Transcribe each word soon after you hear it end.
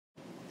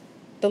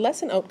The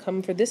lesson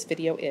outcome for this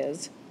video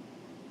is,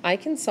 I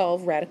can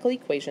solve radical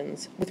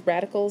equations with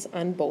radicals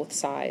on both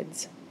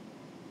sides.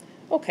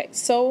 Okay,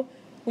 so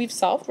we've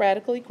solved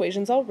radical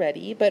equations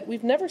already, but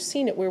we've never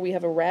seen it where we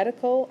have a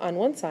radical on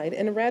one side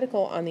and a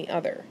radical on the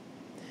other.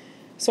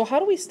 So how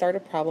do we start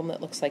a problem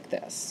that looks like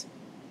this?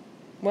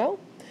 Well,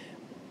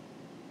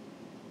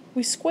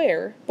 we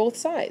square both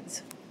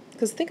sides.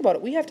 Because think about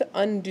it, we have to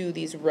undo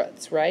these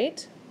roots,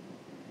 right?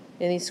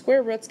 And these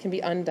square roots can be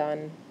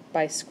undone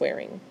by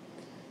squaring.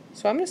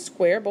 So I'm going to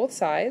square both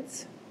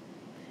sides.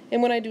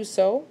 And when I do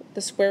so,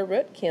 the square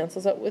root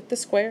cancels out with the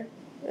square,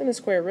 and the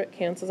square root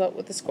cancels out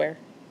with the square.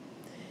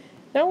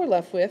 Now we're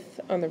left with,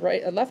 on the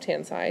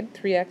left-hand side,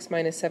 3x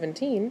minus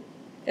 17,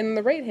 and on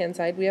the right-hand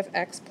side we have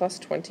x plus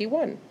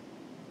 21.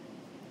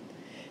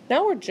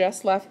 Now we're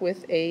just left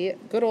with a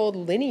good old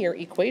linear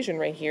equation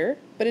right here,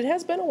 but it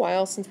has been a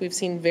while since we've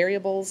seen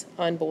variables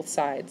on both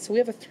sides. So we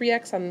have a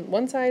 3x on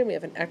one side, and we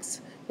have an x,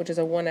 which is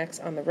a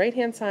 1x on the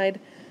right-hand side.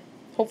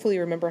 Hopefully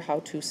you remember how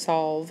to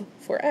solve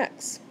for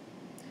x.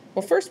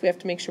 Well, first we have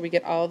to make sure we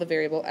get all the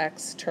variable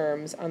x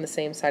terms on the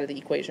same side of the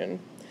equation.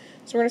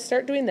 So we're going to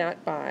start doing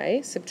that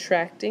by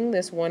subtracting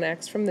this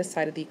 1x from this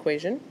side of the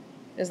equation,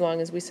 as long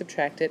as we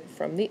subtract it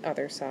from the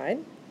other side.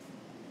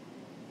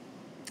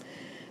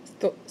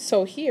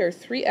 So here,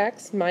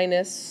 3x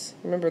minus,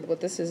 remember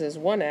what this is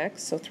 1x,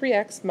 so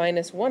 3x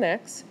minus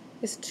 1x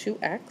is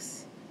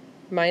 2x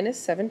minus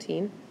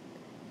 17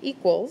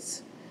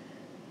 equals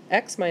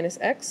x minus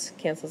x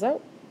cancels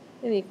out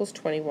and equals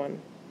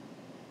 21.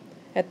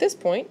 At this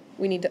point,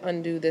 we need to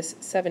undo this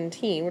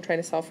 17. We're trying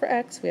to solve for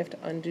x. We have to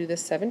undo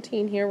this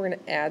 17 here. We're going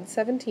to add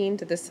 17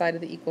 to this side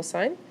of the equal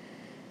sign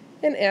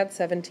and add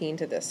 17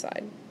 to this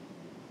side.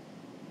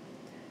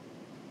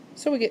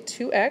 So we get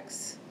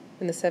 2x,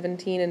 and the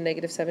 17 and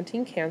negative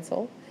 17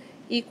 cancel,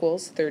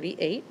 equals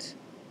 38.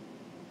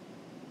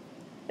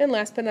 And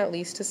last but not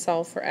least, to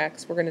solve for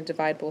x, we're going to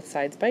divide both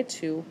sides by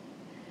 2,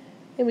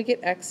 and we get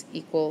x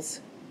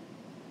equals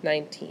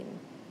 19.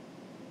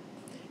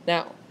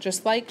 Now,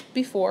 just like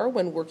before,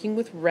 when working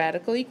with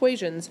radical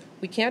equations,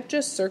 we can't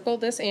just circle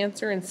this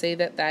answer and say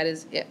that that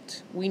is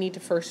it. We need to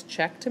first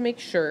check to make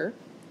sure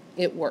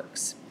it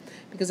works.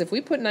 Because if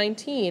we put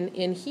 19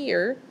 in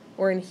here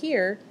or in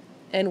here,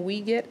 and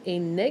we get a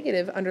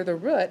negative under the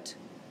root,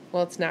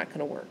 well, it's not going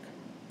to work.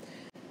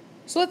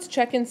 So let's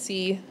check and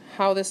see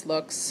how this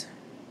looks.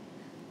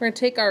 We're going to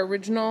take our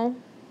original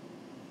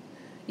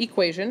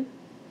equation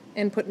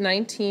and put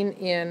 19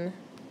 in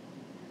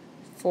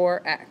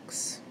for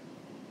x.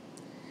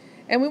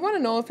 And we want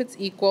to know if it's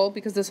equal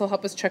because this will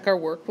help us check our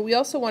work, but we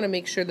also want to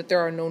make sure that there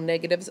are no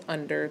negatives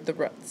under the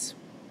roots.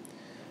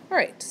 All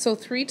right, so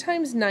 3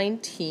 times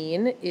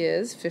 19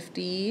 is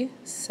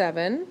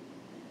 57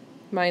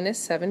 minus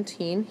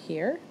 17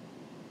 here.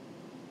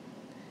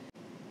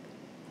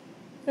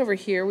 Over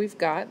here we've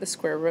got the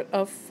square root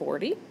of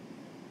 40.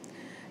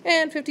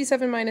 And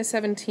 57 minus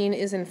 17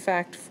 is in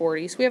fact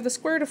 40. So we have the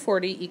square root of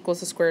 40 equals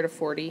the square root of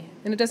 40.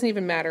 And it doesn't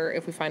even matter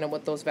if we find out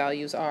what those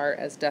values are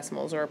as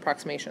decimals or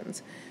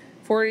approximations.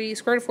 Square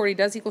root of 40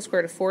 does equal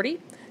square root of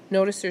 40.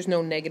 Notice there's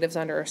no negatives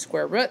under our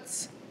square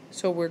roots,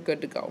 so we're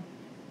good to go.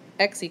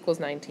 X equals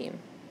 19.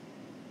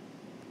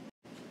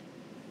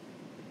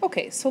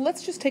 Okay, so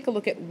let's just take a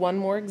look at one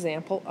more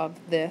example of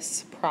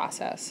this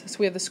process. So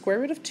we have the square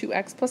root of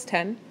 2x plus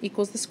 10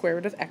 equals the square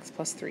root of x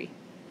plus 3.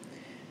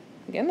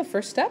 Again, the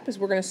first step is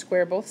we're going to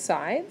square both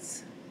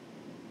sides.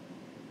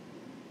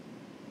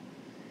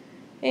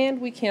 And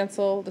we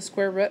cancel the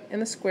square root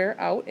and the square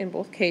out in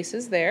both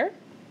cases there.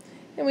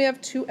 And we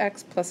have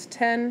 2x plus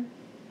 10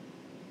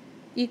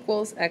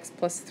 equals x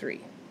plus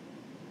 3.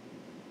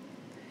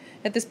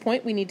 At this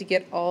point, we need to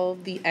get all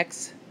the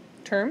x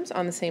terms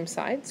on the same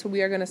side, so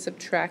we are going to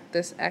subtract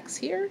this x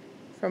here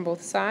from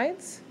both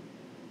sides.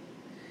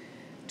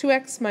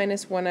 2x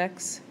minus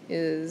 1x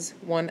is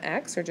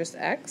 1x, or just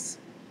x,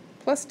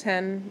 plus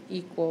 10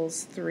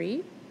 equals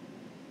 3.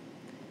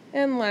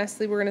 And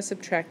lastly, we're going to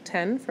subtract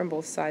 10 from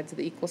both sides of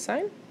the equal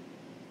sign,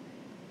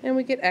 and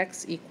we get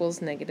x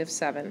equals negative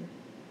 7.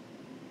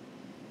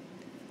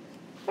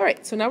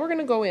 Alright, so now we're going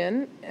to go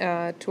in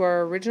to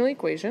our original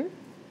equation,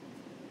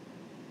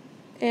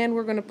 and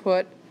we're going to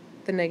put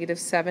the negative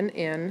 7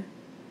 in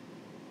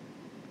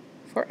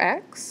for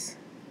x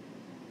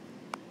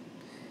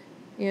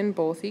in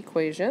both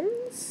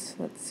equations.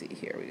 Let's see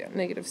here, we got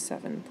negative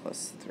 7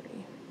 plus 3.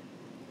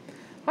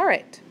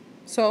 Alright,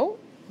 so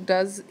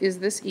is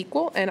this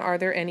equal, and are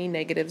there any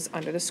negatives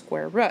under the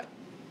square root?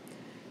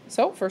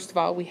 So first of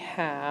all, we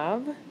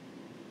have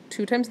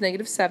 2 times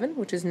negative 7,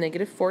 which is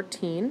negative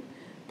 14,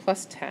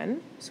 plus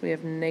 10. So we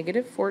have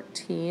negative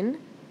 14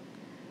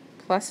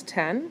 plus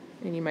 10,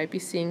 and you might be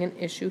seeing an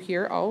issue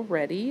here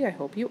already. I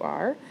hope you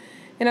are.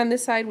 And on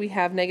this side we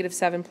have negative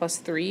 7 plus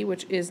 3,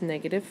 which is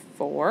negative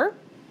 4.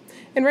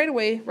 And right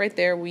away, right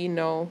there, we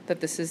know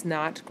that this is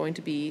not going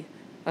to be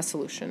a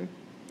solution.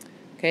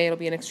 Okay, it'll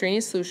be an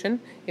extraneous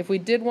solution. If we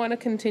did want to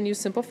continue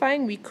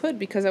simplifying, we could,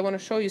 because I want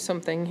to show you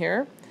something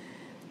here.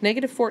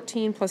 Negative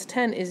 14 plus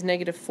 10 is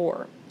negative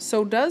 4.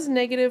 So does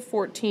negative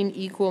 14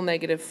 equal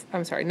negative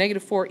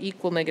 4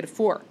 equal negative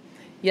 4?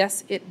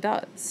 Yes, it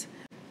does.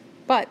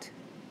 But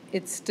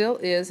it still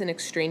is an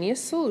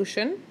extraneous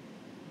solution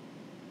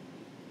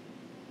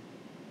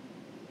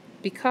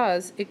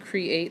because it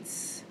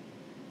creates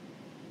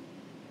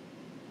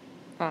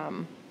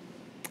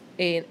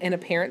an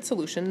apparent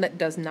solution that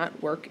does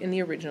not work in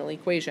the original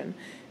equation,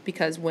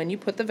 because when you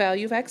put the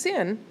value of x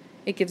in,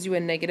 it gives you a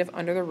negative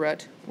under the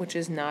root, which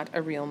is not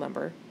a real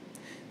number.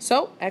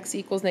 So x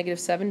equals negative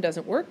 7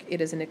 doesn't work.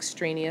 It is an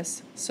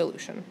extraneous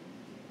solution.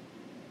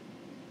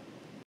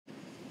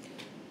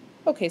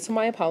 Okay, so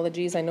my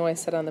apologies. I know I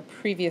said on the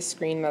previous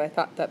screen that I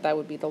thought that that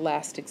would be the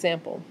last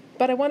example,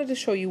 but I wanted to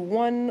show you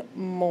one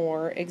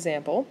more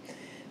example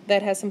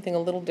that has something a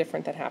little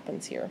different that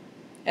happens here.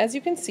 As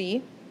you can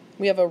see,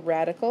 we have a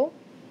radical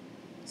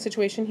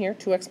situation here,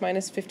 2x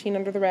minus 15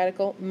 under the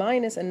radical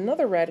minus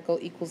another radical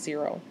equals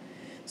 0.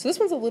 So this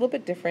one's a little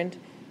bit different,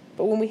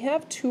 but when we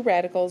have two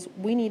radicals,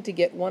 we need to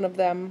get one of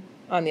them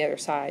on the other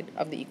side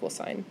of the equal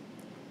sign.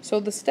 So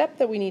the step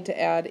that we need to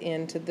add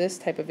into this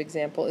type of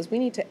example is we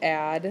need to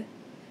add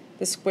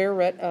the square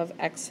root of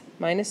x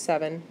minus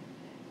 7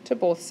 to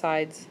both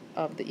sides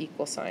of the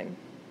equal sign.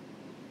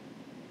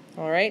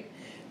 All right,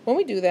 when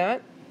we do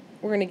that,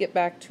 we're going to get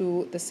back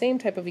to the same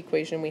type of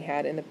equation we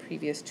had in the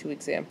previous two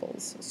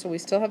examples. So we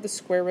still have the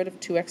square root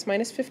of 2x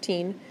minus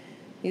 15.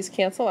 These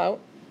cancel out,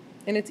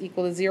 and it's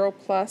equal to 0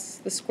 plus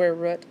the square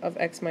root of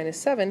x minus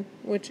 7,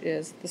 which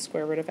is the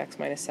square root of x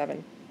minus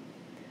 7.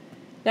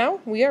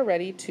 Now we are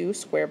ready to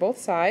square both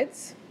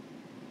sides.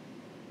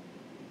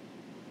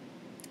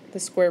 The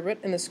square root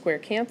and the square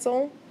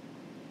cancel.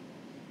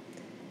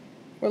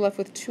 We're left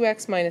with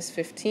 2x minus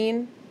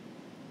 15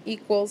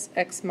 equals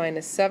x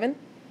minus 7.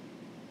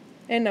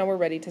 And now we're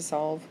ready to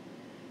solve.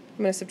 I'm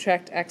going to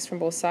subtract x from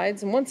both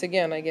sides, and once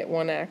again I get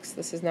 1x.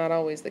 This is not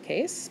always the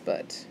case,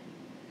 but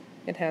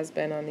it has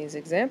been on these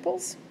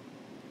examples.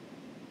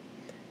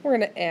 We're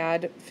going to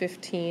add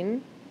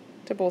 15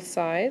 to both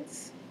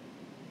sides,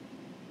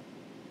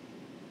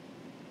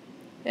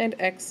 and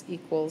x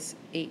equals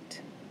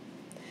 8.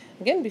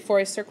 Again, before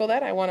I circle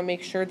that, I want to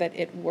make sure that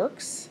it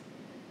works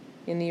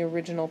in the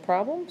original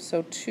problem.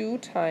 So 2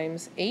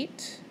 times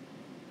 8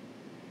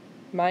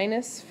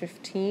 minus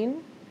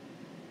 15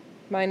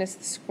 minus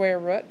the square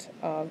root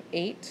of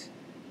 8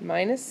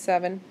 minus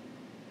 7,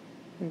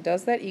 and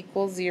does that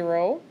equal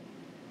 0?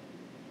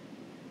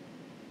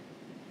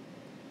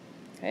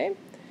 Okay,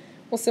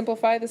 we'll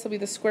simplify. This will be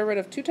the square root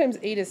of 2 times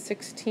 8 is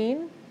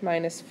 16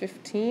 minus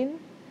 15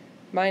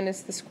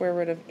 minus the square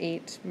root of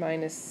 8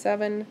 minus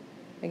 7.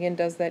 Again,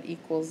 does that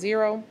equal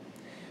 0?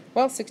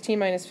 Well, 16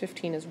 minus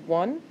 15 is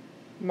 1,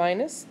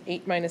 minus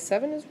 8 minus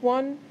 7 is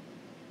 1.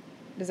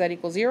 Does that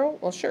equal 0?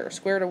 Well, sure.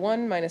 Square root of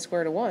 1 minus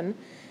square root of 1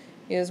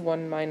 is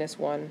 1 minus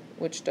 1,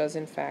 which does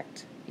in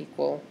fact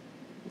equal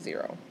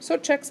 0. So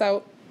it checks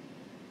out.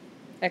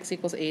 X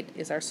equals 8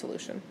 is our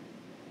solution.